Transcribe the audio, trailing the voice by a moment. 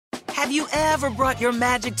Have you ever brought your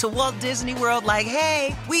magic to Walt Disney World like,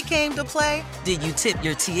 hey, we came to play? Did you tip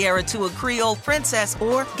your tiara to a Creole princess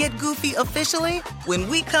or get goofy officially? When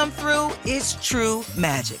we come through, it's true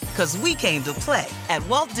magic, because we came to play at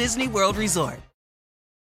Walt Disney World Resort.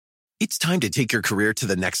 It's time to take your career to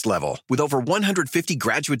the next level. With over 150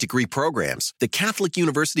 graduate degree programs, the Catholic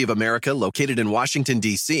University of America, located in Washington,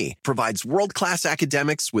 D.C., provides world-class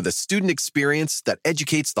academics with a student experience that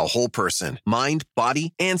educates the whole person, mind,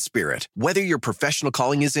 body, and spirit. Whether your professional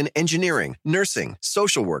calling is in engineering, nursing,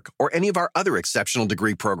 social work, or any of our other exceptional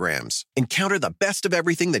degree programs, encounter the best of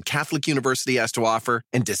everything that Catholic University has to offer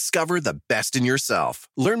and discover the best in yourself.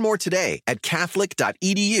 Learn more today at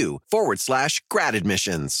catholic.edu/grad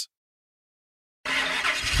admissions.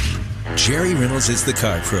 Jerry Reynolds is the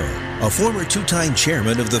car pro, a former two-time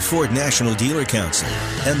chairman of the Ford National Dealer Council,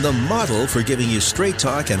 and the model for giving you straight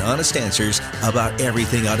talk and honest answers about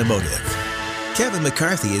everything automotive. Kevin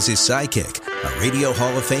McCarthy is his sidekick, a Radio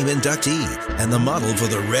Hall of Fame inductee, and the model for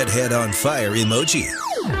the redhead on fire emoji.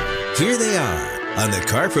 Here they are on the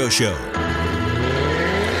Car Pro Show.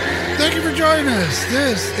 Thank you for joining us.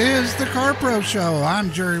 This is the Car Pro Show.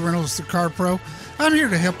 I'm Jerry Reynolds, the Car Pro. I'm here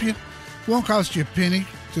to help you. Won't cost you a penny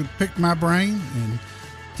to pick my brain and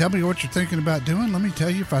tell me what you're thinking about doing. Let me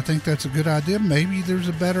tell you if I think that's a good idea. Maybe there's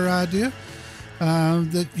a better idea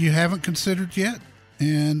that you haven't considered yet.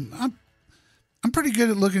 And I'm pretty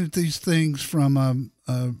good at looking at these things from a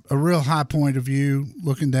real high point of view,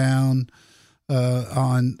 looking down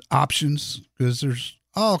on options, because there's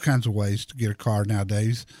all kinds of ways to get a car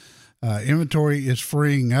nowadays. Inventory is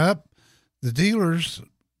freeing up. The dealers,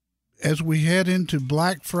 as we head into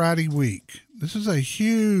Black Friday week, this is a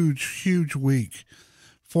huge, huge week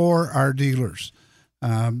for our dealers.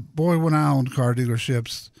 Boy, when I owned car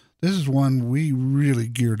dealerships, this is one we really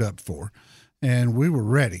geared up for, and we were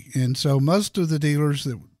ready. And so most of the dealers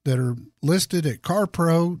that are listed at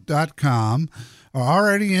carpro.com are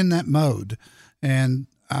already in that mode. And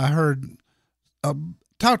I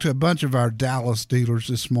talked to a bunch of our Dallas dealers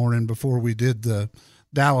this morning before we did the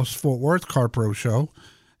Dallas-Fort Worth Car Pro Show.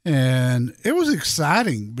 And it was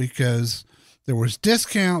exciting because there was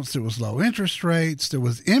discounts, there was low interest rates, there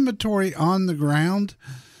was inventory on the ground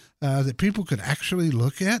that people could actually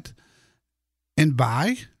look at and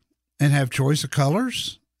buy and have choice of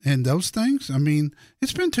colors and those things. I mean,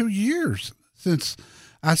 it's been 2 years since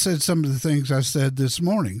I said some of the things I said this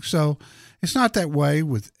morning. So it's not that way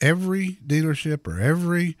with every dealership or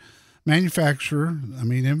every manufacturer. I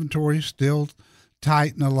mean, inventory is still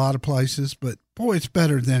tight in a lot of places, but boy, it's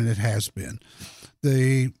better than it has been.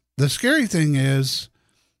 The scary thing is,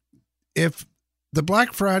 if the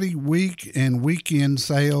Black Friday week and weekend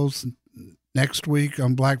sales next week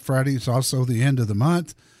on Black Friday, it's also the end of the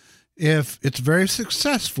month. If it's very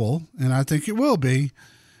successful, and I think it will be,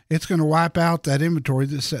 it's going to wipe out that inventory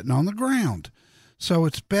that's sitting on the ground. So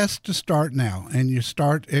it's best to start now, and you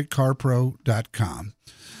start at carpro.com.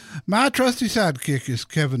 My trusty sidekick is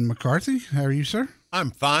Kevin McCarthy. How are you, sir?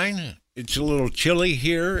 I'm fine. It's a little chilly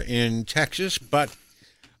here in Texas, but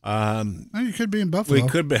you could be in Buffalo. We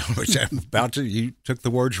could be. You took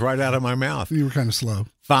the words right out of my mouth. You were kind of slow.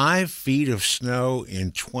 5 feet of snow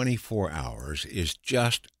in 24 hours is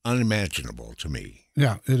just unimaginable to me.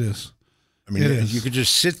 Yeah, it is. I mean, you could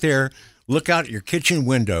just sit there, look out your kitchen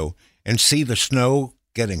window, and see the snow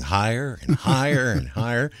getting higher and higher and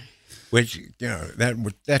higher, which,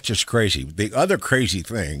 that's just crazy. The other crazy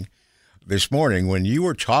thing this morning, when you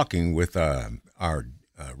were talking with our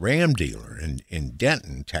Ram dealer in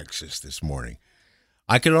Denton, Texas this morning,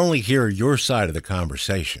 I could only hear your side of the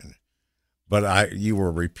conversation, but you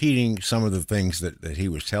were repeating some of the things that he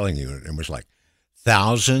was telling you, and it was like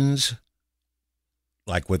thousands,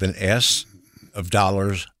 like with an S, of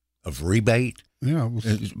dollars of rebate. Yeah,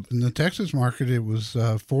 in the Texas market, it was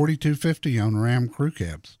 $4,250 on Ram crew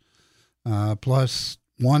cabs, plus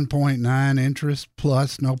 1.9 interest,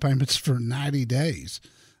 plus no payments for 90 days.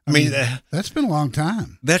 I mean, that's been a long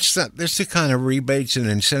time. That's the kind of rebates and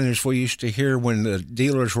incentives we used to hear when the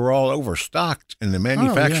dealers were all overstocked and the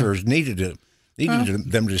manufacturers needed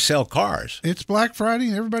them to sell cars. It's Black Friday,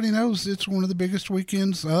 and everybody knows it's one of the biggest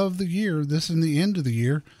weekends of the year. This and the end of the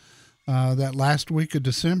year, that last week of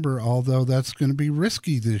December, although that's going to be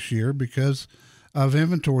risky this year because of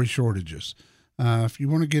inventory shortages. If you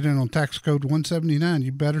want to get in on tax code 179,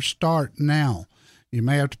 you better start now. You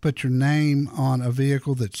may have to put your name on a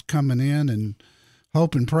vehicle that's coming in and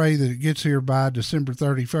hope and pray that it gets here by December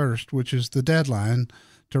 31st, which is the deadline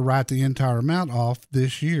to write the entire amount off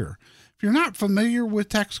this year. If you're not familiar with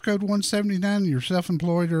tax code 179, you're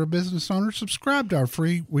self-employed or a business owner, subscribe to our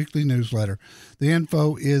free weekly newsletter. The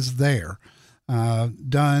info is there.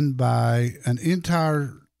 done by an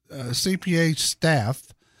entire CPA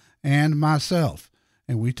staff and myself.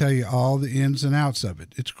 And we tell you all the ins and outs of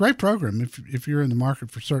it. It's a great program if you're in the market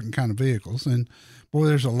for certain kind of vehicles. And, boy,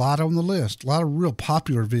 there's a lot on the list, a lot of real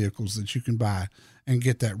popular vehicles that you can buy and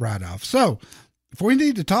get that write-off. So if we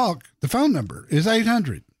need to talk, the phone number is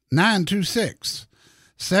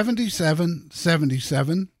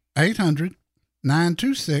 800-926-7777,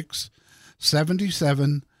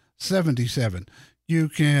 800-926-7777. You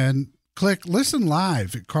can click Listen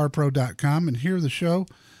Live at carpro.com and hear the show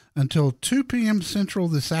until 2 p.m. Central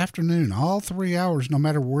this afternoon, all 3 hours, no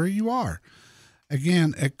matter where you are.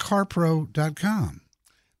 Again, at carpro.com.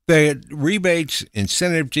 The rebates,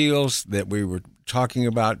 incentive deals that we were talking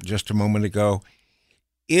about just a moment ago,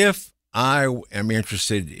 if I am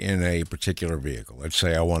interested in a particular vehicle, let's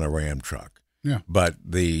say I want a Ram truck, but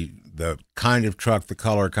the kind of truck, the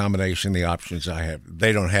color combination, the options I have,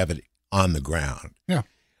 they don't have it on the ground. Yeah.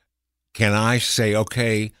 Can I say,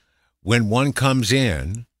 okay, when one comes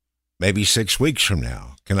in, maybe 6 weeks from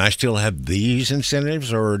now, can I still have these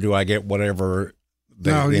incentives, or do I get whatever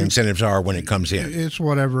the incentives are when it comes in? It's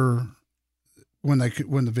whatever when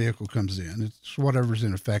the vehicle comes in. It's whatever's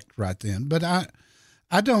in effect right then. But I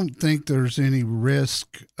don't think there's any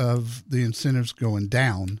risk of the incentives going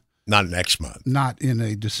down. Not next month. Not in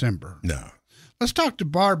a December. No. Let's talk to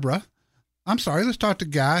Barbara. Let's talk to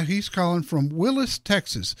Guy. He's calling from Willis,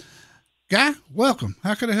 Texas. Guy, welcome.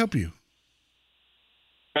 How can I help you?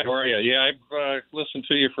 How are you? Yeah, I've listened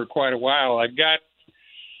to you for quite a while. I've got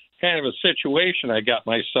kind of a situation I got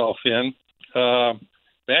myself in.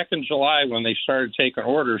 Back in July, when they started taking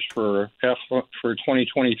orders for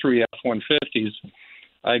 2023 F-150s,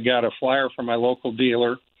 I got a flyer from my local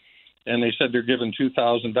dealer, and they said they're giving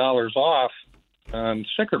 $2,000 off on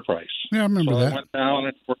sticker price. Yeah, I remember that. I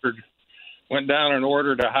went down and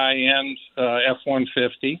ordered a high-end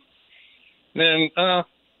F-150. Then 4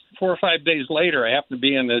 or 5 days later, I happened to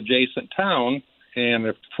be in the adjacent town, and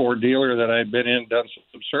a Ford dealer that I'd been in, done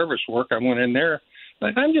some service work. I went in there.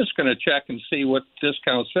 I'm just going to check and see what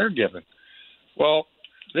discounts they're giving. Well,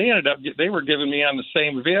 they were giving me on the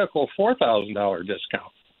same vehicle $4,000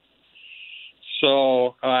 discount.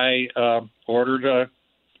 So I ordered a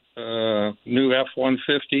new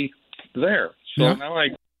F-150 there. So now I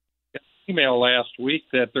got an email last week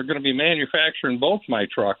that they're going to be manufacturing both my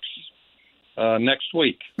trucks next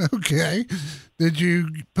week. Okay. Did you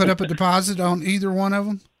put up a deposit on either one of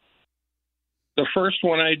them? The first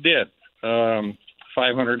one I did, $500.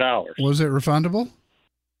 Was it refundable?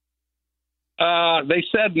 They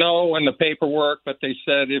said no in the paperwork, but they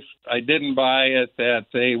said if I didn't buy it, that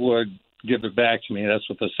they would give it back to me. That's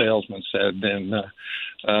what the salesman said. And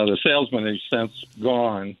the salesman has since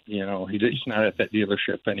gone. You know, he's not at that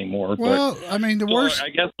dealership anymore. Well, but, I mean,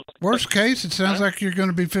 worst case, it sounds like you're going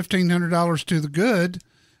to be $1,500 to the good,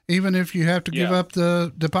 even if you have to give up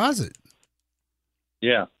the deposit.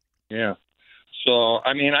 Yeah. So,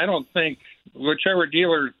 I mean, I don't think whichever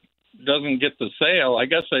dealer doesn't get the sale, I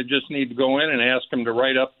guess I just need to go in and ask them to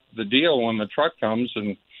write up the deal when the truck comes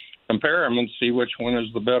and compare them and see which one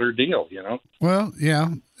is the better deal, you know? Well,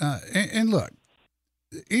 yeah. And look,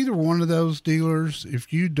 either one of those dealers,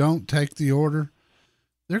 if you don't take the order,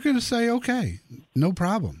 they're going to say, okay, no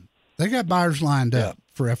problem. They got buyers lined up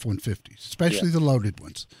for F-150s, especially the loaded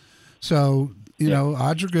ones. So, you know,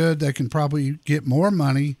 odds are good. They can probably get more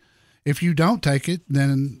money if you don't take it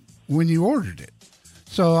than when you ordered it.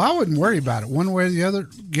 So I wouldn't worry about it one way or the other.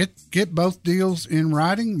 Get both deals in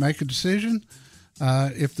writing, make a decision.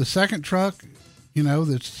 If the second truck, you know,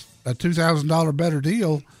 that's a $2,000 better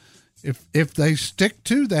deal, if they stick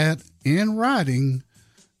to that in writing,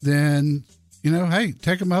 then, you know, hey,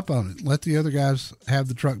 take them up on it. Let the other guys have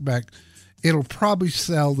the truck back. It'll probably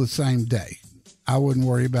sell the same day. I wouldn't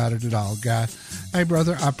worry about it at all, Guy. Hey,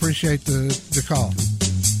 brother, I appreciate the call.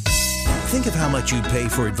 Think of how much you'd pay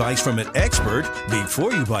for advice from an expert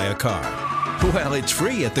before you buy a car. Well, it's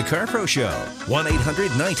free at the CarPro Show.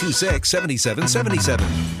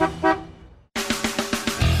 1-800-926-7777.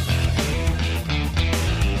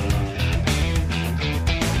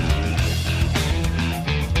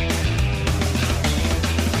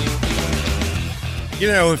 You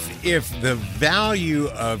know, if the value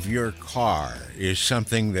of your car is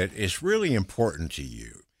something that is really important to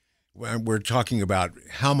you, we're talking about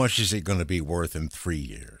how much is it going to be worth in 3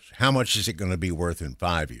 years? How much is it going to be worth in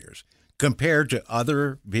 5 years? Compared to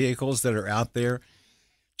other vehicles that are out there,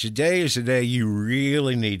 today is the day you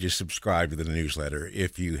really need to subscribe to the newsletter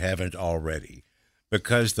if you haven't already,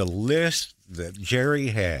 because the list that Jerry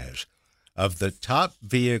has of the top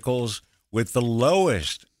vehicles with the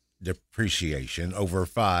lowest depreciation over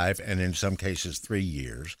 5 and in some cases 3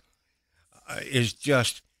 years is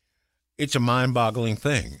just, it's a mind-boggling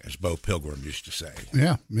thing, as Bo Pilgrim used to say.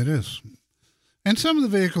 Yeah, it is. And some of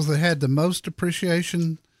the vehicles that had the most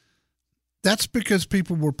depreciation, that's because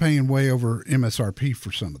people were paying way over MSRP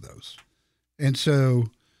for some of those. And so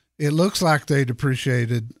it looks like they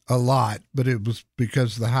depreciated a lot, but it was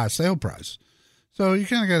because of the high sale price. So you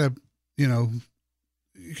kind of got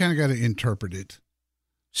to, interpret it.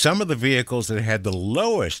 Some of the vehicles that had the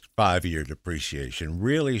lowest 5-year depreciation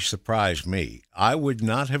really surprised me. I would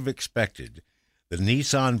not have expected the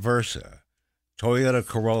Nissan Versa, Toyota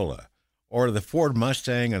Corolla, or the Ford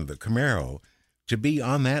Mustang and the Camaro to be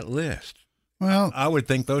on that list. Well, I would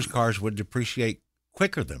think those cars would depreciate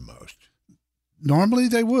quicker than most. Normally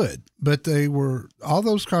they would, but all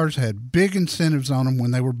those cars had big incentives on them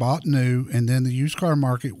when they were bought new, and then the used car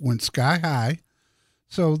market went sky high,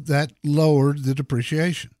 so that lowered the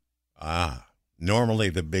depreciation. Normally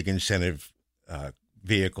the big incentive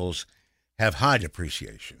vehicles have high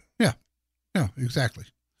depreciation. Yeah, exactly.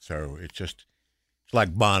 So it's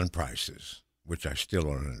like bond prices, which I still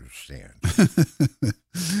don't understand.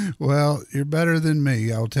 Well, you're better than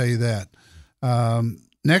me, I'll tell you that.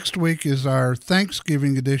 Next week is our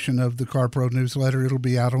Thanksgiving edition of the CarPro newsletter. It'll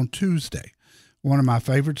be out on Tuesday. One of my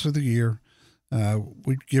favorites of the year.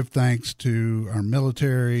 We give thanks to our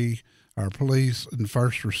military, our police and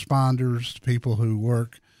first responders, people who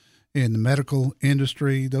work in the medical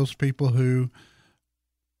industry, those people who,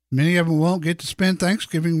 many of them won't get to spend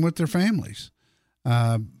Thanksgiving with their families.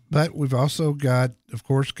 But we've also got, of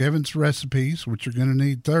course, Kevin's recipes, which you're going to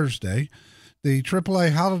need Thursday, the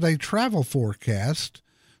AAA holiday travel forecast,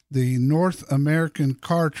 the North American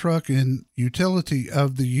Car, Truck, and Utility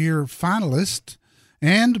of the Year finalist,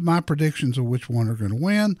 and my predictions of which one are going to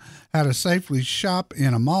win, how to safely shop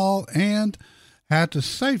in a mall, and how to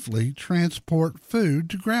safely transport food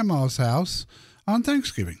to Grandma's house on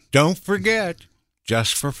Thanksgiving. Don't forget,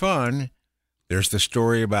 just for fun, there's the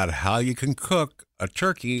story about how you can cook a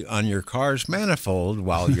turkey on your car's manifold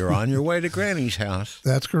while you're on your way to Granny's house.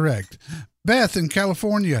 That's correct. Beth in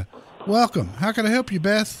California, welcome. How can I help you,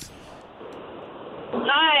 Beth?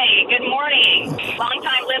 Hi, good morning.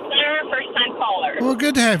 Long-time listener, first-time caller. Well,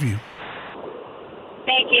 good to have you.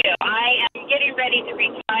 Thank you. I am getting ready to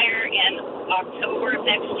retire in October of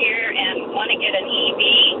next year and want to get an EV.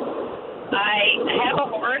 I have a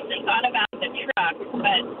horse and thought about the truck,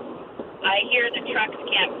 but I hear the trucks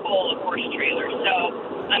can't pull a horse trailer, so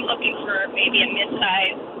I'm looking for maybe a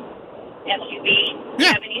mid-size SUV. Do you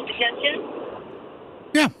have any suggestions?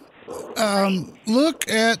 Yeah. Look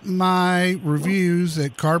at my reviews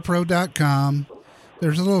at carpro.com.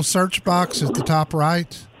 There's a little search box at the top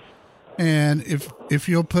right. And if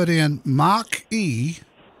you'll put in Mach-E,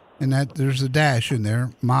 and that there's a dash in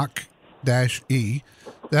there, Mach-E,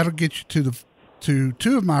 that'll get you to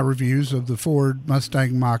two of my reviews of the Ford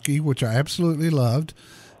Mustang Mach-E, which I absolutely loved.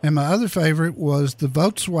 And my other favorite was the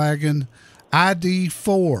Volkswagen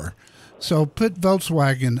ID4. So put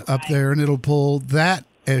Volkswagen up there, and it'll pull that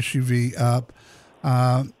SUV up.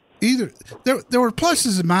 There were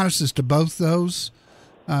pluses and minuses to both those.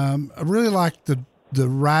 I really liked the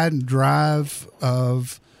ride and drive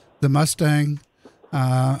of the Mustang.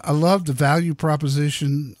 I loved the value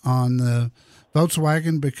proposition on the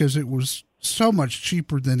Volkswagen because it was so much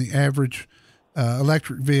cheaper than the average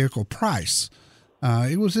electric vehicle price.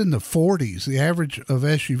 It was in the 40s. The average of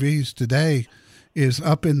SUVs today is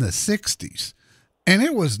up in the 60s. And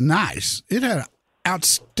it was nice. It had an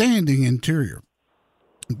outstanding interior.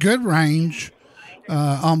 Good range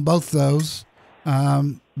on both those.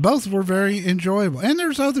 Both were very enjoyable. And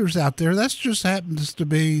there's others out there. That just happens to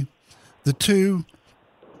be the two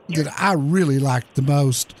that I really liked the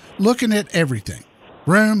most. Looking at everything.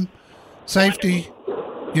 Room, safety,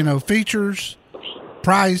 features,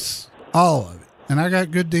 price, all of it. And I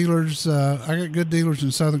got good dealers.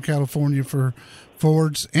 In Southern California for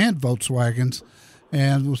Fords and Volkswagens,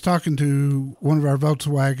 and was talking to one of our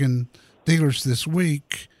Volkswagen dealers this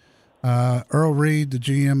week, Earl Reed, the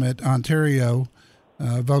GM at Ontario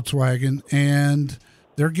Volkswagen, and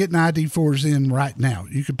they're getting ID4s in right now.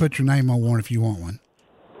 You can put your name on one if you want one.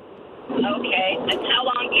 Okay. And how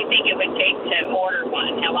long do you think it would take to order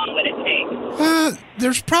one? How long would it take?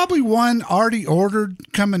 There's probably one already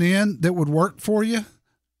ordered coming in that would work for you,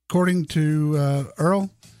 according to Earl.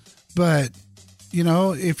 But,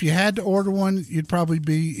 if you had to order one, you'd probably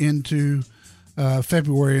be into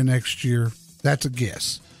February of next year. That's a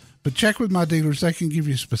guess. But check with my dealers. They can give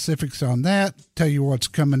you specifics on that, tell you what's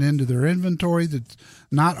coming into their inventory that's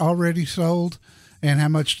not already sold. and how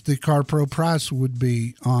much the CarPro price would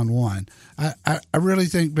be on one. I really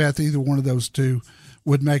think, Beth, either one of those two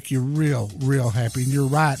would make you real, real happy. And you're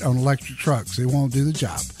right on electric trucks. They won't do the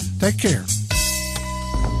job. Take care.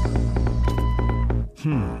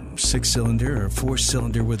 6-cylinder or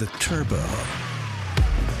 4-cylinder with a turbo?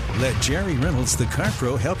 Let Jerry Reynolds, the Car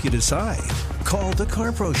Pro, help you decide. Call the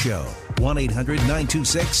Car Pro Show,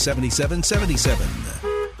 1-800-926-7777.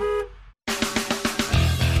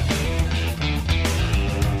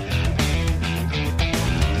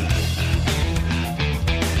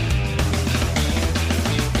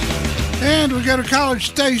 And we go to College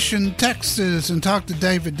Station, Texas, and talk to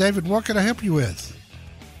David. David, what can I help you with?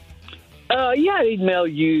 Yeah, I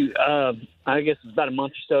emailed you, I guess it was about a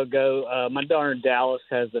month or so ago. My daughter in Dallas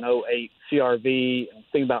has an 08 CRV. I'm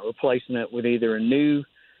thinking about replacing it with either a new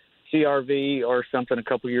CRV or something a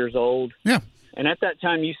couple years old. Yeah. And at that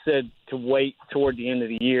time, you said to wait toward the end of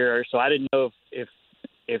the year. So I didn't know if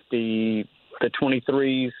the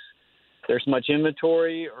 23s, there's much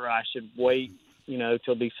inventory, or I should wait,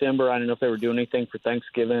 till December. I don't know if they were doing anything for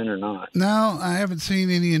Thanksgiving or not. No, I haven't seen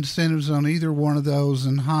any incentives on either one of those,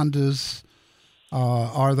 and Hondas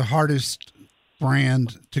are the hardest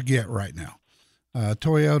brand to get right now.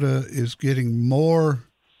 Toyota is getting more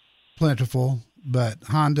plentiful, but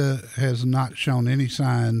Honda has not shown any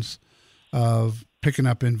signs of picking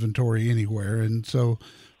up inventory anywhere. And so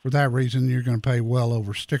for that reason, you're going to pay well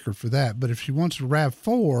over sticker for that. But if she wants a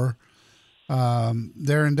RAV4,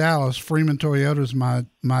 they're in Dallas. Freeman Toyota is my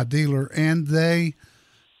dealer, and they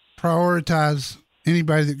prioritize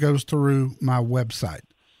anybody that goes through my website.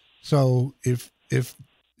 So if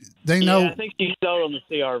they know, I think she's sold on the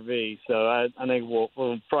CRV, so I think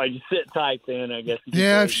we'll probably just sit tight then, I guess.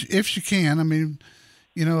 Yeah, if she can. I mean,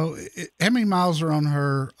 how many miles are on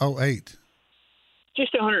her 08?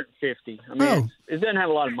 Just 150. I mean, it doesn't have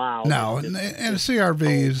a lot of miles. No, and a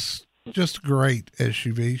CRV is just a great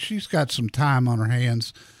SUV. She's got some time on her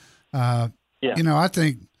hands. I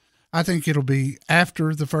think it'll be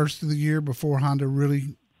after the first of the year before Honda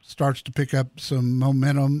really starts to pick up some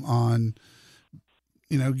momentum on,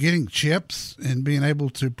 getting chips and being able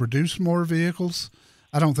to produce more vehicles.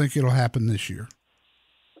 I don't think it'll happen this year.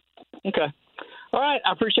 Okay. All right.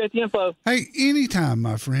 I appreciate the info. Hey, anytime,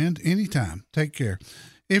 my friend, anytime. Take care.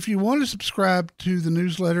 If you want to subscribe to the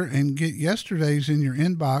newsletter and get yesterday's in your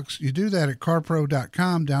inbox, you do that at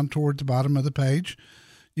carpro.com down toward the bottom of the page.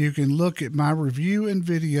 You can look at my review and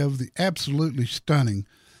video of the absolutely stunning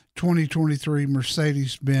 2023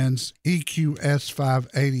 Mercedes-Benz EQS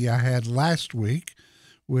 580 I had last week,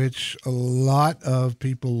 which a lot of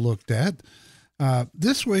people looked at.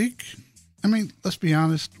 This week, I mean, let's be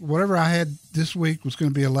honest, whatever I had this week was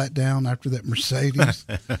going to be a letdown after that Mercedes.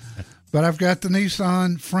 But I've got the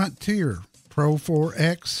Nissan Frontier Pro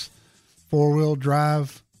 4X four-wheel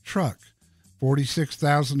drive truck.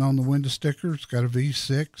 46,000 on the window sticker. It's got a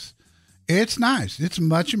V6. It's nice. It's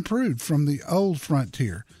much improved from the old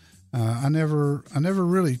Frontier. I never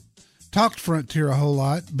really talked Frontier a whole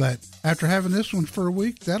lot, but after having this one for a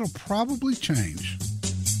week, that'll probably change.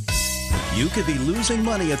 You could be losing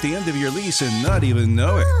money at the end of your lease and not even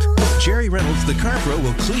know it. Jerry Reynolds, the Car Pro,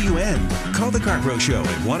 will clue you in. Call the Car Pro Show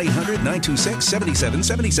at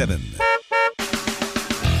 1-800-926-7777.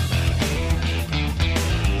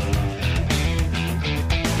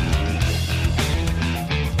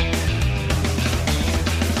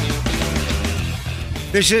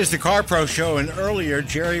 This is the Car Pro Show, and earlier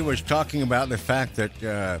Jerry was talking about the fact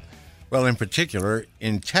that, in particular,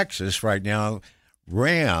 in Texas right now,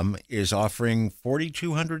 Ram is offering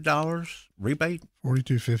 $4,200 rebate.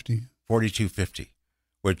 $4,250,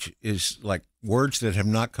 which is like words that have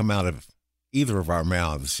not come out of either of our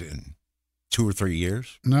mouths in 2 or 3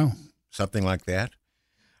 years. No, something like that.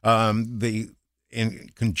 In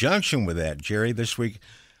conjunction with that, Jerry, this week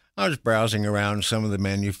I was browsing around some of the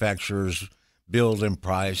manufacturers' build and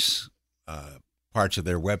price parts of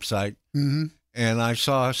their website, and I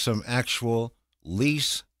saw some actual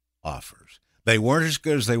lease offers. They weren't as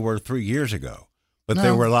good as they were 3 years ago, but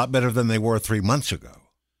they were a lot better than they were 3 months ago.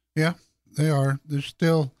 Yeah, they are. They're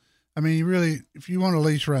still, I mean, if you want to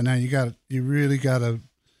lease right now, you really got to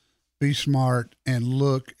be smart and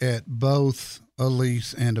look at both a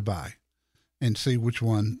lease and a buy and see which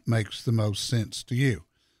one makes the most sense to you.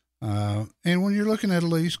 And when you're looking at a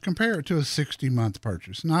lease, compare it to a 60-month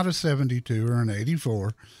purchase, not a 72 or an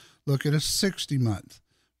 84. Look at a 60-month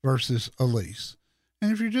versus a lease.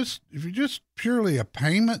 And if you're just purely a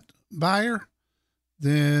payment buyer,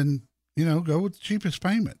 then, go with the cheapest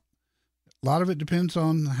payment. A lot of it depends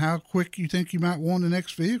on how quick you think you might want the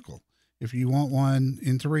next vehicle. If you want one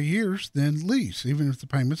in 3 years, then lease, even if the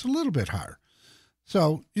payment's a little bit higher.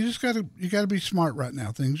 So you got to be smart right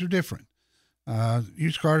now. Things are different.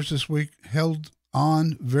 Used cars this week held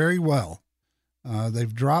on very well.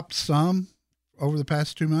 They've dropped some over the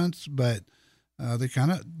past 2 months, but they kind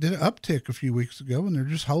of did an uptick a few weeks ago, and they're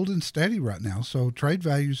just holding steady right now. So trade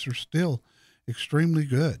values are still extremely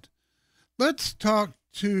good. Let's talk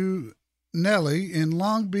to Nellie in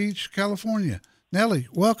Long Beach, California. Nellie,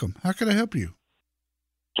 welcome. How can I help you?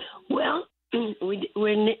 Well,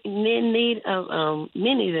 we're in need of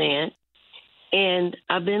minivan, and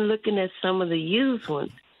I've been looking at some of the used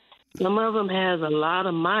ones. Some of them has a lot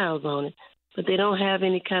of miles on it, but they don't have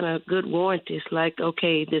any kind of good warranties. Like,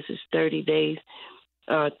 okay, this is 30 days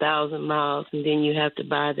or 1,000 miles, and then you have to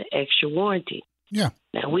buy the extra warranty. Yeah.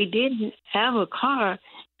 Now, we didn't have a car,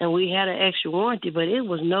 and we had an extra warranty, but it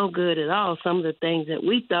was no good at all. Some of the things that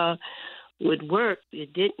we thought would work,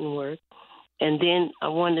 it didn't work. And then I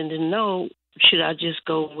wanted to know, should I just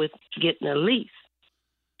go with getting a lease?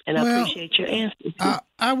 And I appreciate your answer.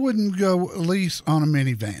 I wouldn't go lease on a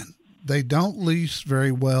minivan. They don't lease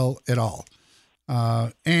very well at all.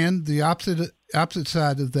 And the opposite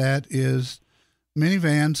side of that is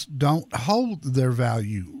minivans don't hold their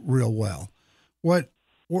value real well.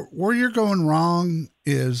 Where you're going wrong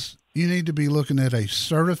is you need to be looking at a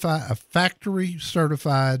factory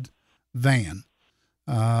certified van.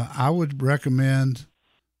 I would recommend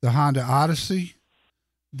the Honda Odyssey,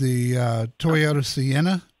 the Toyota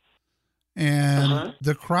Sienna, and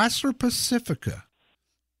the Chrysler Pacifica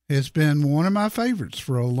has been one of my favorites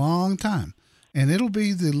for a long time. And it'll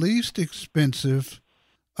be the least expensive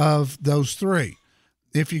of those three.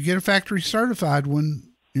 If you get a factory certified one,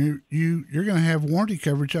 you're going to have warranty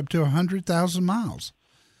coverage up to 100,000 miles.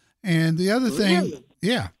 And the other thing,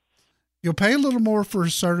 you'll pay a little more for a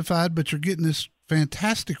certified, but you're getting this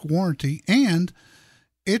fantastic warranty, and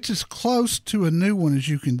it's as close to a new one as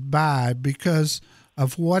you can buy because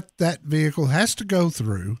of what that vehicle has to go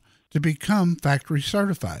through to become factory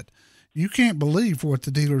certified. You can't believe what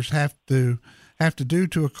the dealers have to do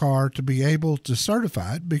to a car to be able to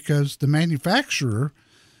certify it, because the manufacturer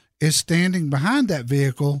is standing behind that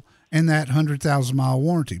vehicle and that 100,000 mile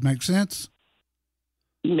warranty. Make sense?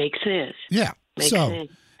 Makes sense. Yeah. Makes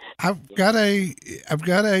sense. I've got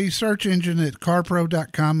a search engine at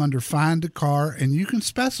carpro.com under Find a Car, and you can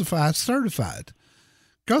specify certified.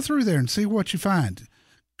 Go through there and see what you find.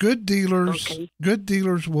 Good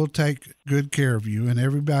dealers will take good care of you, and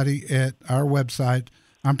everybody at our website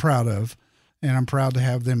I'm proud of, and I'm proud to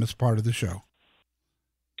have them as part of the show.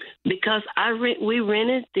 Because we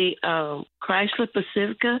rented the Chrysler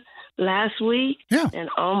Pacifica last week, and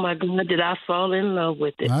oh my God, did I fall in love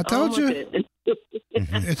with it? I told you.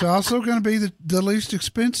 It's also going to be the least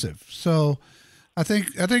expensive. So I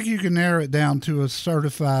think you can narrow it down to a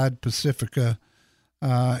certified Pacifica,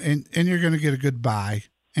 and you're going to get a good buy.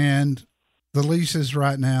 And the leases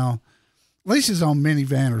right now, leases on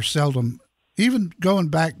minivan are seldom, even going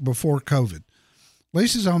back before COVID,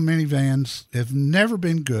 leases on minivans have never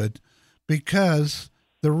been good because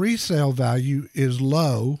the resale value is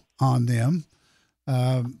low on them.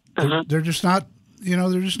 They're just not,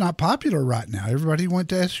 they're just not popular right now. Everybody went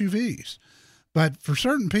to SUVs, but for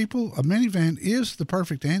certain people, a minivan is the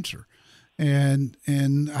perfect answer. And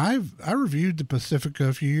I reviewed the Pacifica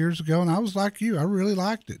a few years ago, and I was like you, I really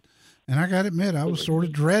liked it. And I got to admit, I was sort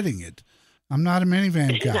of dreading it. I'm not a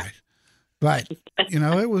minivan guy, but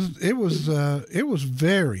it was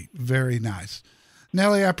very, very nice.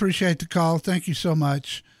 Nellie, I appreciate the call. Thank you so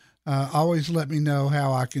much. Always let me know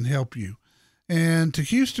how I can help you. And to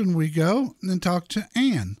Houston we go, and then talk to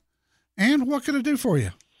Ann. Ann, what can I do for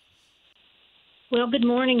you? Well, good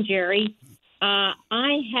morning, Jerry.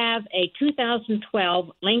 I have a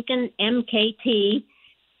 2012 Lincoln MKT,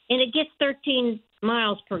 and it gets 13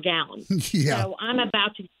 miles per gallon. Yeah. So I'm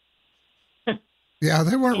about to. Yeah,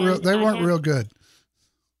 they weren't real good.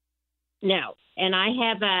 No, and I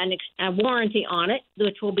have a warranty on it,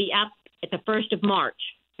 which will be up at the 1st of March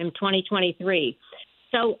in 2023.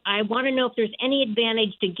 So I want to know if there's any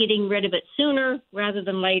advantage to getting rid of it sooner rather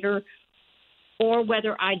than later, or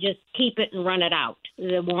whether I just keep it and run it out,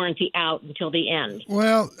 the warranty out until the end.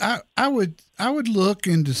 Well, I would look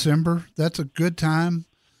in December. That's a good time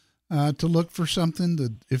to look for something.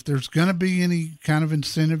 That if there's going to be any kind of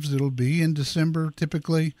incentives, it'll be in December,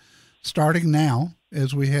 typically starting now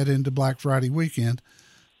as we head into Black Friday weekend.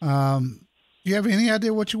 You have any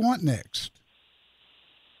idea what you want next?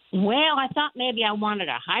 Well, I thought maybe I wanted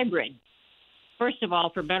a hybrid, first of all,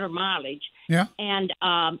 for better mileage. Yeah. And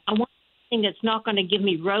I want something that's not going to give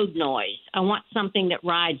me road noise. I want something that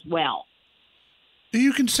rides well. Do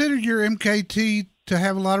you consider your MKT to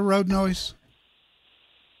have a lot of road noise?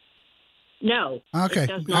 No. Okay. It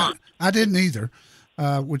does not. I didn't either,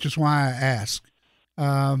 which is why I asked.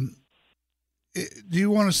 Do you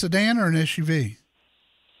want a sedan or an SUV?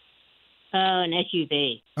 An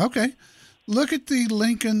SUV. Okay. Look at the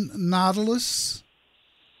Lincoln Nautilus,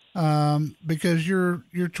 because you're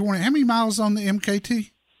 20. How many miles on the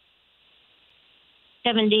MKT?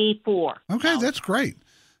 74. Okay, that's great.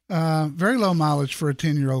 Very low mileage for a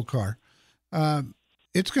 10-year-old car.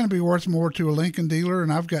 It's going to be worth more to a Lincoln dealer,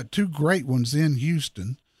 and I've got two great ones in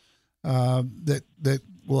Houston that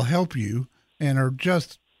will help you and are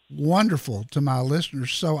just wonderful to my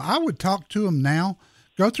listeners. So I would talk to them now.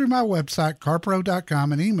 Go through my website,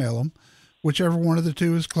 carpro.com, and email them, whichever one of the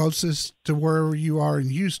two is closest to wherever you are in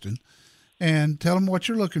Houston, and tell them what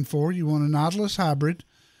you're looking for. You want a Nautilus hybrid,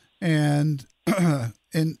 and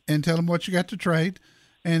and tell them what you got to trade.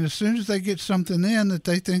 And as soon as they get something in that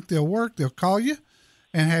they think they'll work, they'll call you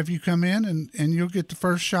and have you come in, and you'll get the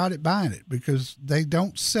first shot at buying it, because they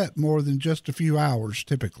don't set more than just a few hours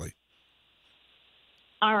typically.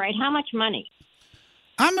 All right. How much money?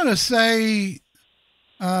 I'm going to say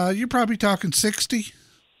you're probably talking 60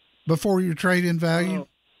 before your trade-in value.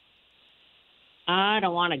 I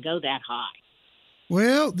don't want to go that high.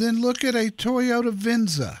 Well, then look at a Toyota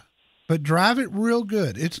Venza, but drive it real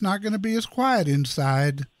good. It's not going to be as quiet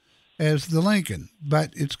inside as the Lincoln,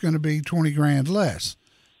 but it's going to be 20 grand less.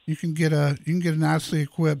 You can get a nicely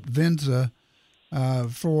equipped Venza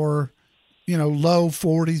for, low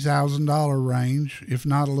 $40,000 range, if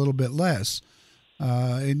not a little bit less.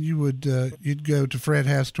 And you'd go to Fred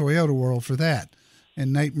Haas Toyota World for that.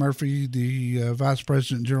 And Nate Murphy, the vice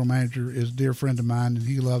president and general manager, is a dear friend of mine, and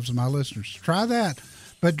he loves my listeners. Try that,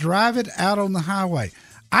 but drive it out on the highway.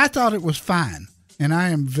 I thought it was fine, and I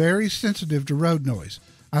am very sensitive to road noise.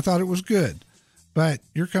 I thought it was good, but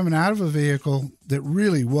you're coming out of a vehicle that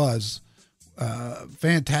really was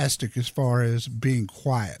fantastic as far as being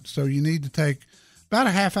quiet. So you need to take about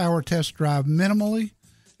a half-hour test drive minimally,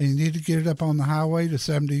 and you need to get it up on the highway to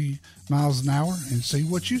 70 miles an hour and see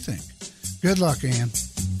what you think. Good luck, Ann.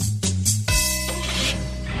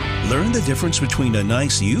 Learn the difference between a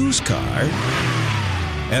nice used car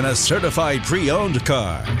and a certified pre-owned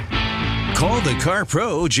car. Call the Car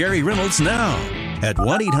Pro Jerry Reynolds now at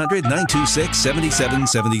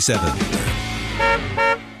 1-800-926-7777.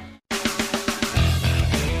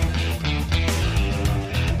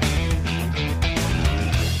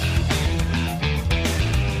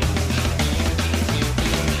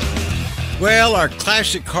 Well, our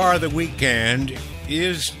classic car of the weekend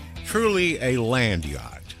is truly a land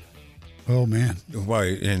yacht. Oh, man. Well,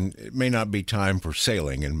 and it may not be time for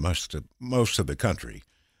sailing in most of the country,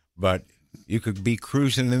 but you could be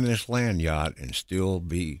cruising in this land yacht and still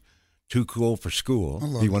be too cool for school. I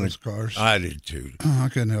love those cars. I did too. I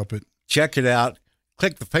couldn't help it. Check it out.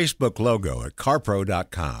 Click the Facebook logo at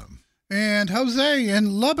carpro.com. And Jose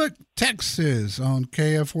in Lubbock, Texas on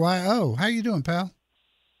KFYO. How you doing, pal?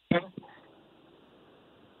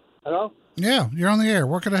 Hello? Yeah, you're on the air.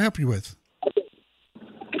 What can I help you with?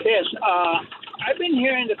 Yes, I've been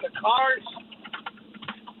hearing that the cars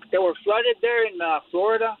that were flooded there in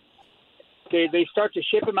Florida, they start to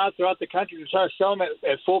ship them out throughout the country to start selling them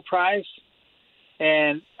at full price.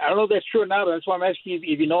 And I don't know if that's true or not, but that's why I'm asking you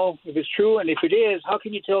if you know if it's true. And if it is, how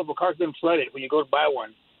can you tell if a car's been flooded when you go to buy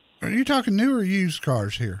one? Are you talking new or used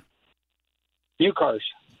cars here? New cars.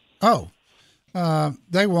 Oh,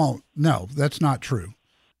 they won't. No, that's not true.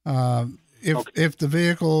 If the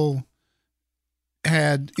vehicle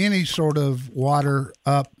had any sort of water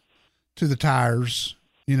up to the tires,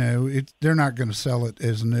 they're not going to sell it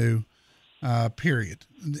as new, period.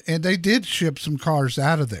 And they did ship some cars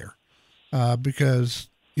out of there because,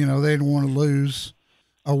 they didn't want to lose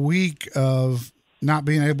a week of not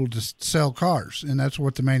being able to sell cars. And that's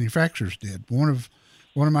what the manufacturers did. One of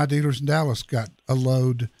my dealers in Dallas got a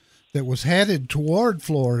load that was headed toward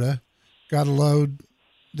Florida, got a load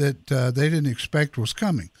that they didn't expect was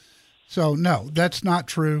coming. So, no, that's not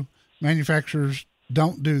true. Manufacturers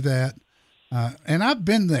don't do that. And I've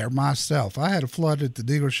been there myself. I had a flood at the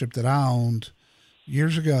dealership that I owned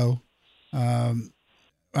years ago.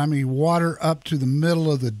 Water up to the middle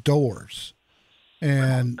of the doors.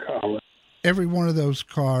 And every one of those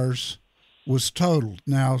cars was totaled.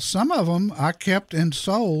 Now, some of them I kept and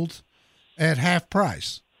sold at half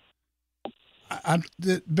price.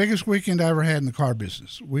 The biggest weekend I ever had in the car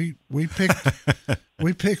business. We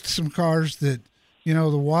picked some cars that,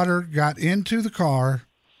 the water got into the car,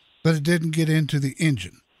 but it didn't get into the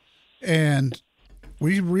engine. And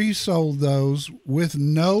we resold those with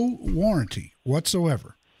no warranty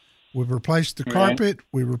whatsoever. We replaced the carpet.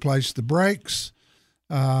 We replaced the brakes.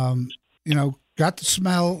 Got got the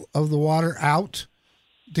smell of the water out,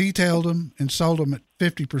 detailed them, and sold them at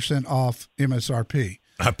 50% off MSRP.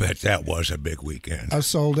 I bet that was a big weekend. I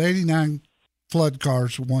sold 89 flood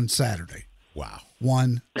cars one Saturday. Wow.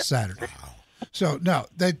 One Saturday. Wow. So, no,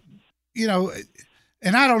 they, you know,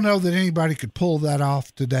 and I don't know that anybody could pull that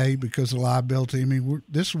off today because of liability. I mean,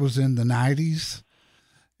 this was in the 90s,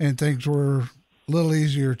 and things were a little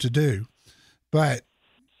easier to do. But,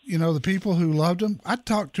 you know, the people who loved them, I'd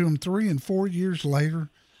talk to them 3 and 4 years later,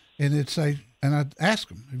 and I'd ask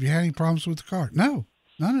them, have you had any problems with the car? No,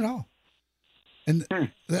 none at all. And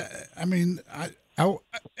I mean, I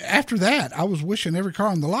after that, I was wishing every car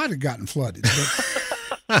on the lot had gotten flooded,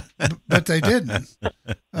 but they didn't,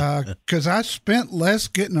 because I spent less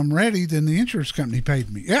getting them ready than the insurance company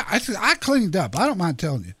paid me. Yeah, I cleaned up. I don't mind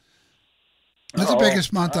telling you. That's the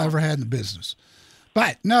biggest month I ever had in the business.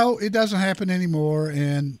 But no, it doesn't happen anymore.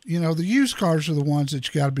 And, you know, the used cars are the ones that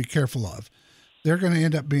you got to be careful of. They're going to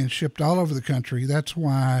end up being shipped all over the country. That's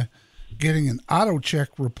why getting an auto check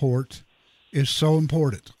report is so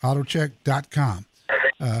important. Autocheck.com.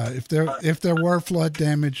 If there were flood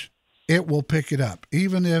damage, it will pick it up.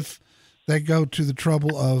 Even if they go to the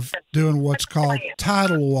trouble of doing what's called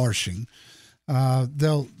tidal washing,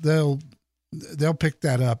 they'll pick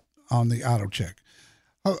that up on the auto check.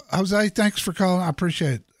 Jose, thanks for calling. I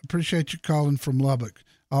appreciate it. Appreciate you calling from Lubbock.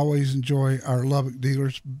 Always enjoy our Lubbock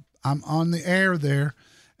dealers. I'm on the air there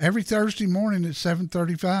every Thursday morning at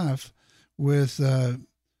 7:35 with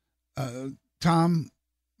Tom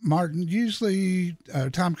Martin, usually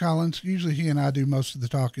Tom Collins. Usually he and I do most of the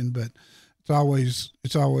talking, but it's always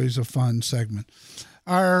a fun segment.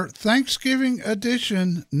 Our Thanksgiving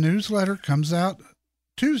edition newsletter comes out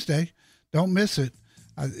Tuesday. Don't miss it.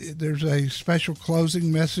 There's a special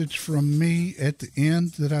closing message from me at the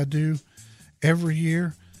end that I do every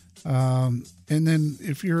year. And then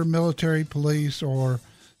if you're a military, police, or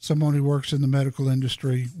someone who works in the medical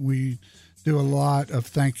industry, we do a lot of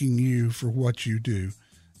thanking you for what you do.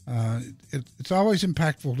 It's always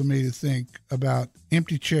impactful to me to think about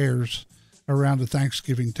empty chairs around a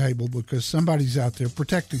Thanksgiving table because somebody's out there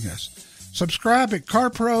protecting us. Subscribe at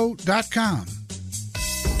carpro.com.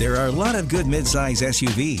 There are a lot of good midsize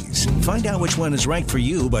SUVs. Find out which one is right for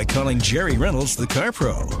you by calling Jerry Reynolds, the Car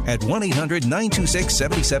Pro, at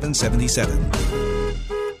 1-800-926-7777.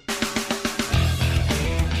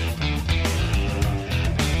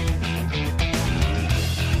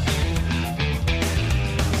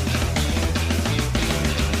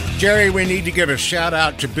 Jerry, we need to give a shout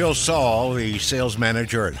out to Bill Saul, the sales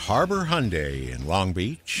manager at Harbor Hyundai in Long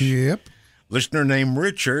Beach. Yep. Listener named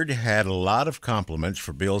Richard had a lot of compliments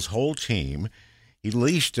for Bill's whole team. He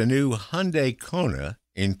leased a new Hyundai Kona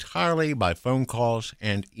entirely by phone calls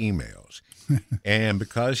and emails. And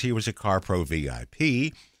because he was a Car Pro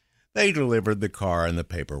VIP, they delivered the car and the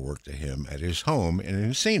paperwork to him at his home in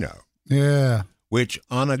Encino. Yeah. Which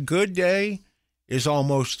on a good day is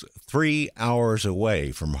almost 3 hours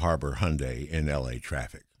away from Harbor Hyundai in LA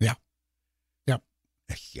traffic. Yeah. Yep.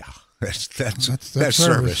 Yeah. That's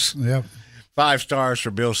service. Yep. 5 stars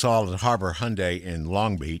for Bill Saul at Harbor Hyundai in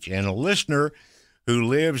Long Beach, and a listener who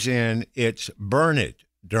lives in Burnett,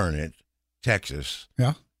 Texas.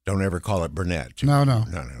 Yeah. Don't ever call it Burnett. No.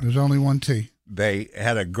 There's only one T. They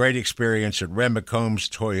had a great experience at Red McCombs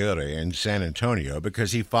Toyota in San Antonio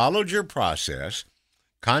because he followed your process,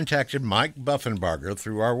 contacted Mike Buffenbarger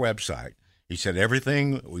through our website. He said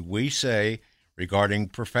everything we say regarding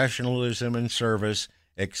professionalism and service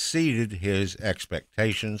exceeded his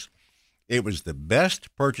expectations. It was the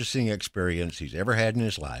best purchasing experience he's ever had in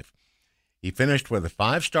his life. He finished with a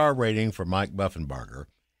 5-star rating for Mike Buffenbarger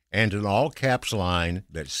and an all-caps line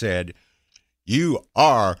that said, "You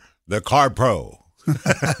are the Car Pro."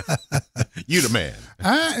 You the man.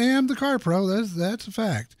 I am the Car Pro. That's a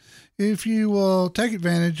fact. If you will take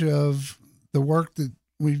advantage of the work that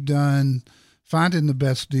we've done, finding the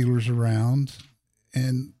best dealers around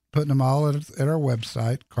and putting them all at our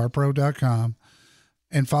website, carpro.com,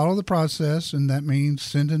 and follow the process, and that means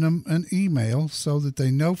sending them an email so that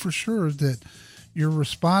they know for sure that you're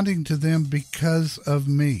responding to them because of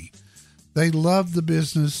me. They love the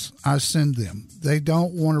business I send them. They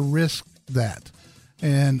don't want to risk that.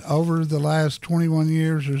 And over the last 21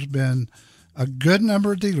 years, there's been a good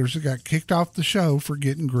number of dealers that got kicked off the show for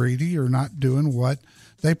getting greedy or not doing what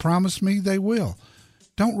they promised me they will.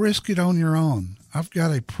 Don't risk it on your own. I've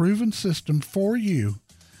got a proven system for you,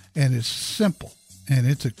 and it's simple. And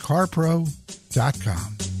it's at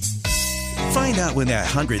carpro.com. Find out when that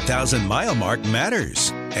 100,000-mile mark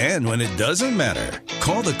matters and when it doesn't matter.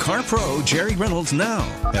 Call the Car Pro Jerry Reynolds now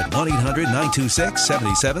at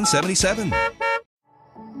 1-800-926-7777.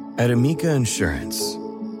 At Amica Insurance,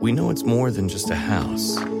 we know it's more than just a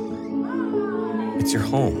house. It's your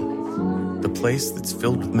home, the place that's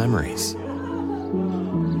filled with memories.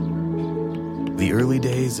 The early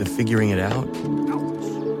days of figuring it out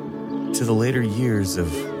to the later years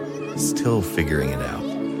of still figuring it out.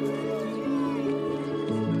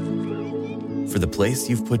 For the place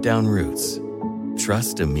you've put down roots,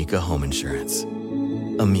 trust Amica Home Insurance.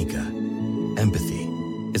 Amica, empathy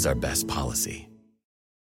is our best policy.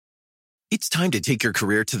 It's time to take your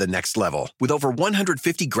career to the next level. With over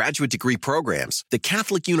 150 graduate degree programs, the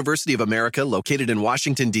Catholic University of America, located in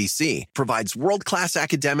Washington, D.C., provides world-class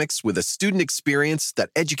academics with a student experience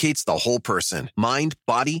that educates the whole person, mind,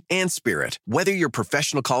 body, and spirit. Whether your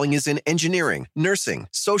professional calling is in engineering, nursing,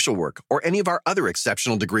 social work, or any of our other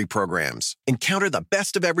exceptional degree programs, encounter the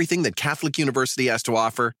best of everything that Catholic University has to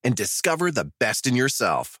offer and discover the best in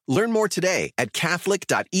yourself. Learn more today at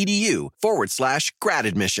catholic.edu/grad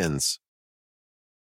admissions.